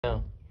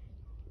No.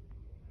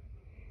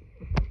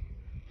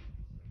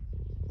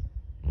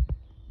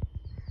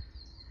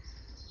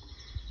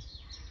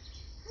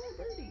 Oh,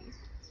 birdie.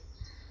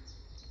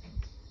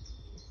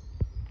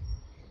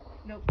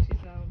 Nope, she's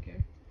not. I don't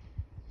care.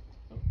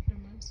 Oh,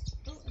 never mind.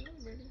 Oh, another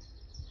birdie.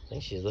 I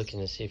think she's looking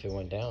to see if it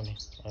went down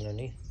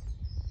underneath.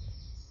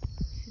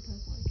 She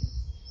does like it.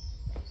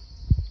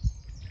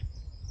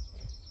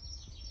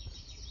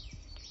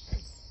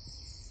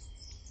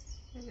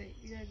 Hey, wait,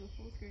 you gotta go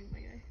full screen, my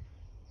guy.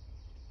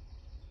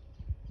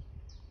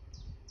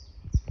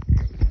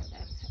 There we go.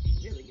 That's how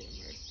you really get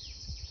immersed.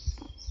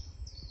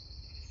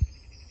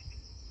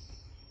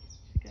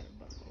 She got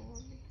a butthole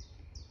on me.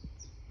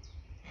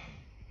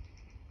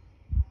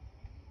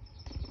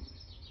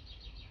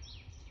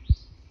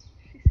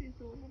 She sees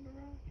the one on the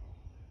rock.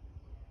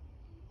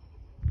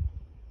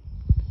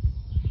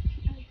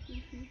 She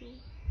actually sees the one.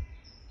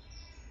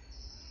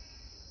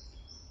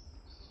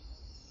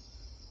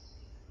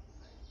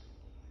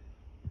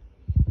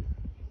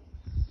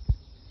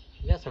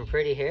 You got some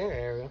pretty hair,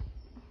 Ariel.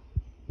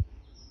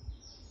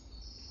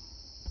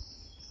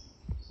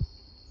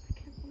 I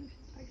can't believe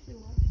she's actually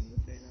watching this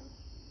right now.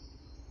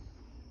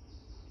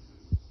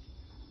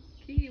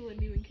 Kiki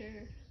wouldn't even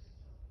care.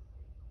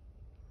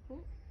 Oh.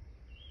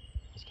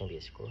 It's gonna be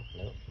a squirrel.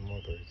 Nope, more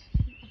birds. I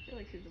feel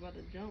like she's about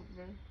to jump,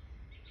 bro.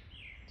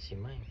 She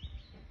might.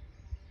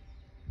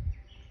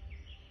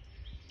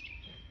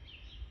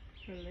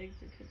 Her legs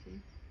are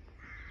touching.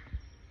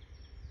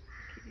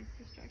 Kiki's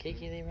distracted.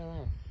 Kiki, leave her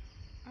alone.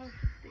 Oh,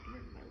 she's sticking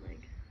in my leg.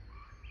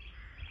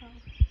 Oh.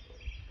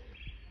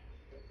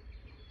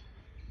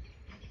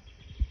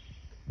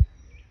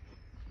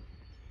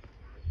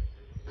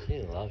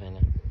 She's loving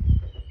it.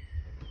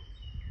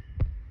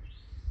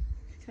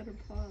 She's got her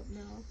paw up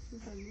now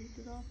since I moved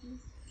it off me.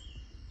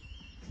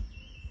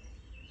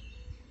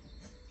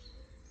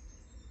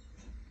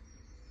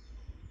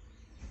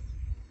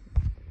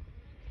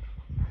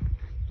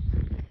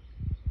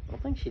 I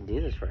don't think she'd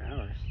do this for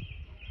hours.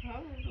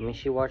 Probably. I mean,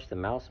 she watched the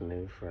mouse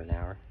move for an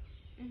hour.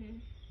 Mm-hmm.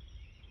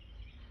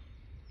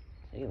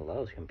 She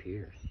loves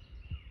computers.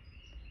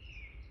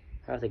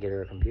 I have to get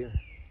her a computer.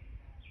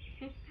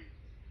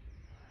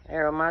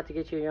 Ariel, am I have to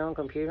get you your own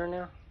computer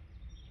now?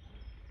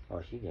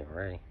 Oh, she's getting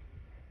ready.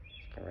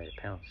 She's getting ready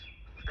to pounce.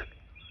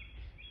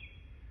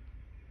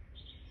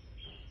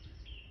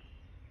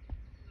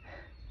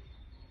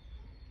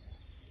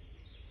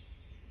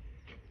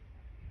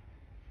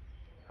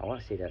 I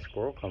want to see that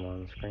squirrel come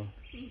on the screen.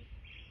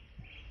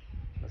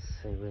 Let's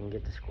see if we can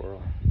get the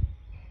squirrel.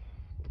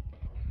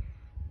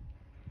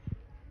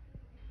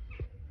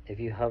 If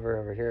you hover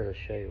over here, it'll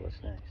show you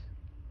what's next.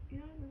 Yeah,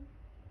 I know.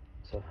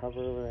 So hover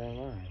over that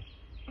line.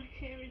 I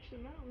can't reach the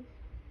mouse.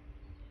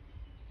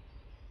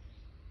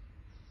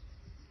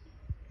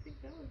 I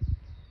think that was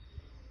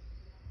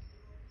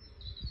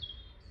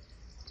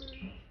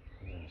bird.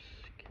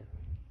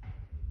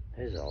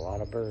 There's a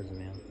lot of birds,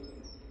 man.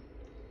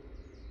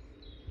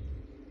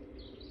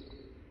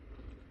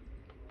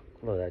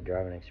 Look, that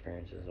driving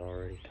experience is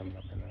already coming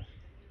up in this.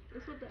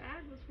 That's what the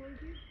ad was for,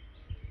 dude.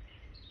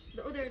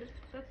 Oh, there it is.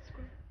 That's a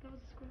squirrel. That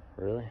was a squirrel.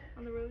 Really?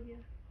 On the road, yeah.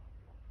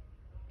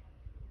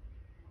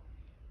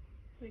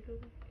 Wait, go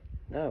back.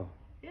 No.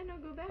 Yeah, no,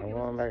 go back. I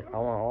want back. I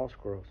want all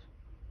squirrels.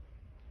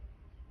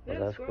 Was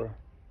that a squirrel?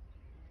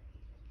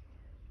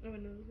 Oh, no,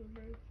 those are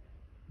birds.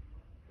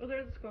 Oh,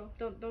 there's a squirrel.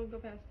 Don't go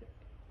past it.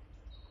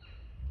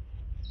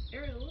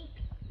 Ariel,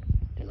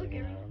 look. Look,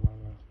 Ariel.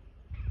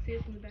 See,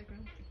 it's in the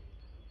background.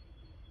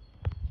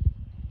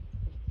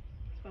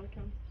 It's about to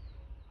come.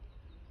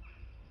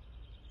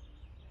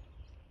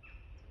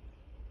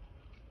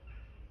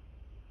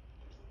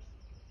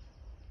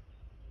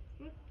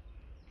 Look.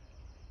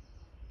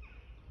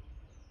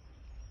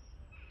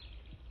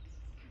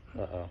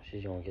 Uh-oh,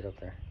 she's gonna get up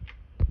there.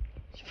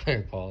 She put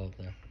her paw up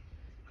there.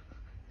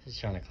 She's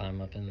trying to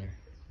climb up in there.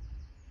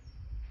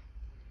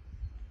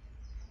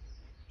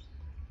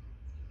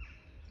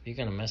 You're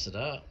gonna mess it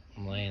up.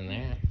 I'm laying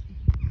there.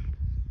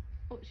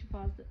 Oh, she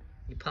paused it.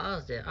 You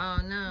paused it. Oh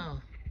no.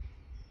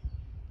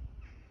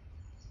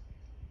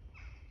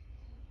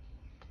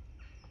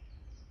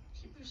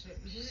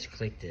 She just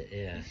clicked it,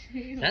 yeah.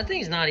 That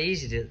thing's not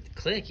easy to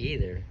click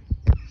either,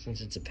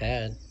 since it's a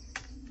pad.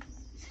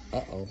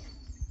 Uh-oh.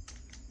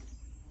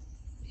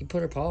 You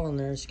put her paw in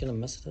there, it's gonna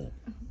mess it up.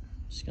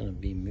 It's gonna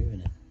be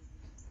moving it.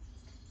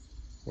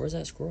 Where's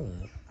that squirrel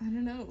at? I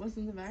don't know. It was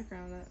in the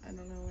background. I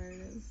don't know where it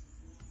is.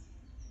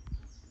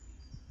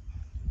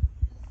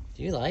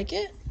 Do you like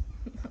it?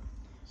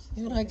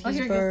 You like these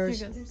here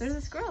birds? It goes. There's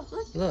a squirrel.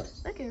 Look. Look.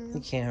 Look, Ariel. You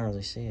can't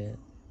hardly see it.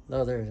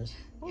 Oh, there it is.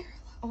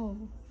 Oh.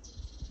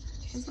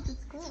 Look at the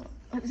squirrel.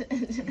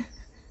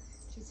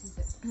 She sees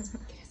it.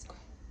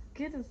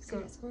 Get a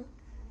squirrel. Get a squirrel.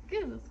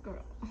 Get a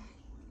squirrel.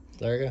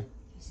 There you go.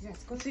 See that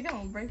squirrel? She's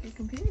gonna break your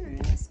computer.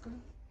 Get that squirrel.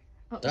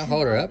 Oh, Don't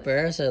hold her up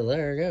there. I said let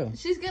her go.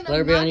 She's gonna let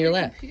her be on your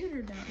lap.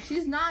 Computer down.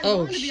 She's not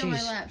Oh, going to be on my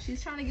she's- lap.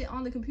 She's trying to get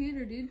on the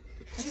computer, dude.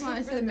 That's She's why I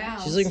looking for said the that.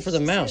 mouse. She's looking for the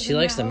mouse. sees She the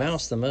likes the mouse.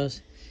 mouse the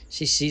most.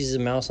 She sees the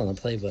mouse on the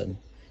play button.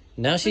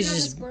 Now she's Click on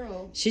the just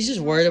squirrel. she's just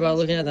worried about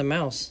looking at the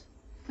mouse.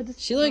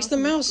 She likes the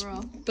mouse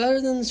better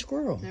than the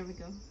squirrel. There we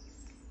go.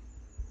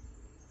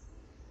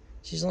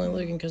 She's only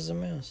looking because of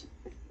the mouse.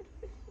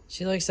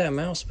 She likes that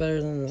mouse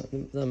better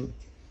than the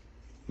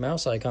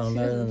mouse icon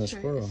better than the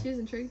squirrel. She was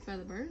intrigued by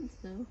the birds,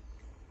 though.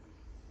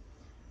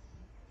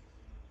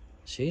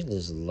 She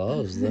just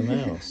loves the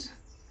mouse.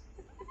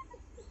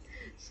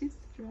 She's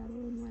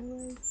straddling my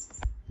legs.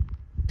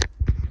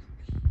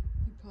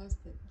 You paused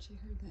it. She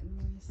heard that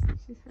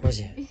noise. What's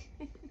it?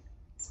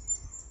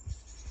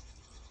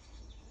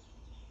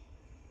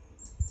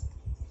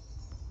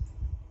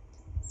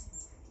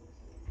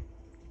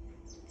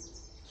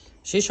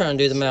 She's trying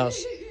to do the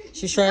mouse.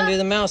 She's trying to do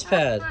the mouse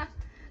pad.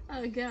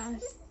 Oh,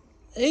 gosh.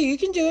 Hey, you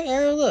can do it,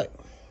 Arrow. Look.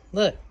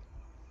 Look.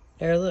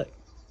 Arrow, look.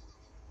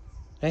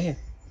 Right here.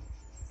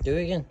 Do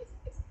it again.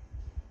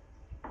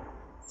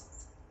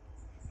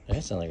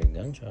 That sounds like a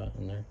gunshot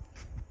in there.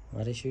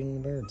 Why are they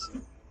shooting the birds?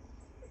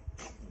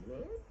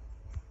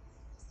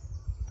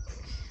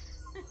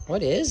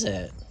 What is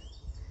it?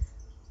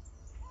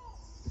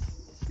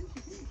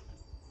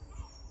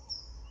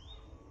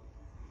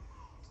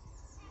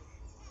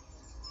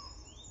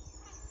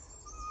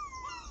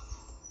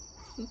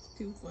 It's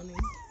too funny.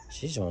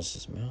 She just wants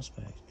this mouse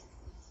back.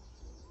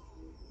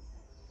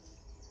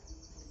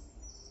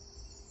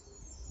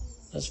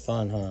 That's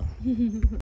fun, huh?